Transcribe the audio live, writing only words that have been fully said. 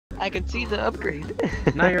I can see the upgrade.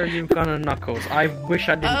 Now you've gone on Knuckles. I wish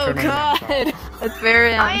I didn't turn on God! That's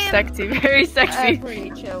very sexy, very sexy.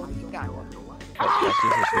 Pretty chill. Got one.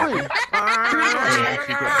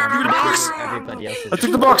 I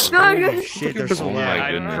took the box! Oh shit, there's a Oh lot.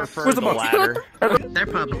 my goodness. Where's the box? They're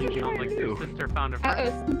probably Sounds like the sister found a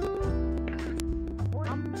friend.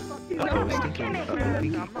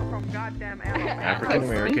 African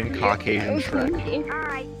American Caucasian Shrek.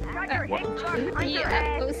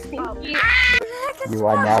 You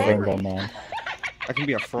are now Rainbow Man. I can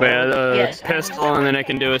be a frog. Pistol, and then I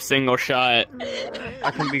can do a single shot.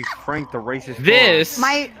 I can be Frank the racist. This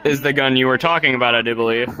is the gun you were talking about, I do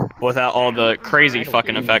believe, without all the crazy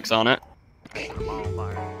fucking effects on it.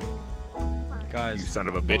 Guys, You son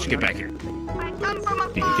of a bitch, get back here.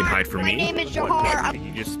 Think you can hide from me? My name is Johar.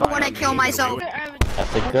 You just I want to kill myself.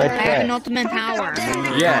 That's a good I have an bet. ultimate power.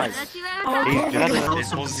 yes. There's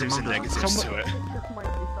positives and negatives to it.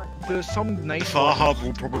 There's some nice. Farhub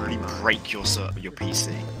will probably break your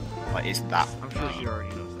PC. Like, it's that. I'm sure she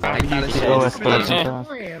already knows. Like, I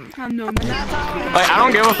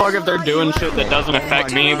don't give a fuck if they're doing shit that doesn't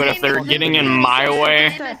affect me, but if they're getting in my way,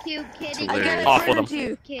 off with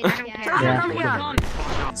them. Yeah.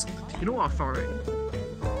 You know what a furry?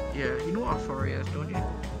 Yeah, you know what a furry is, don't you?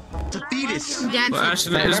 Well,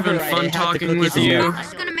 Ashton, it's been fun talking with you.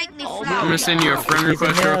 I'm gonna send you a friend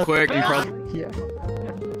request real quick and probably. Yeah.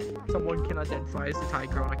 Someone can identify as the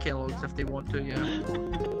tiger on a Kellogg's if they want to, yeah.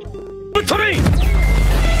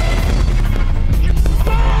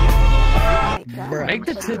 Make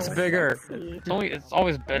the tits bigger. It's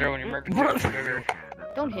always better when you make the tits bigger.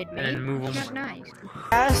 Don't hit me. And then move them. That's nice.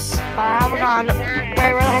 Yes. Oh my god. Wait,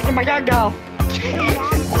 where the heck did my dad go?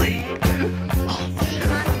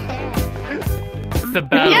 The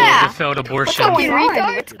battle of the failed abortion.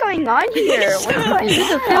 What's going on here? This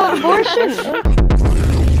is a failed abortion.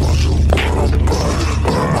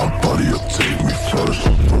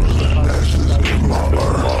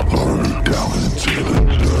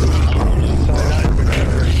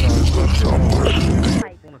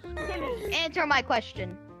 Answer my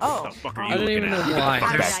question. Oh. The fuck are you I don't looking even know at?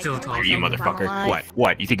 why. They're still Here, talking. you motherfucker.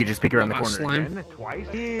 What? You think you could just pick her around the corner? Slime.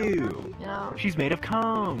 Ew. She's made of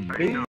cum.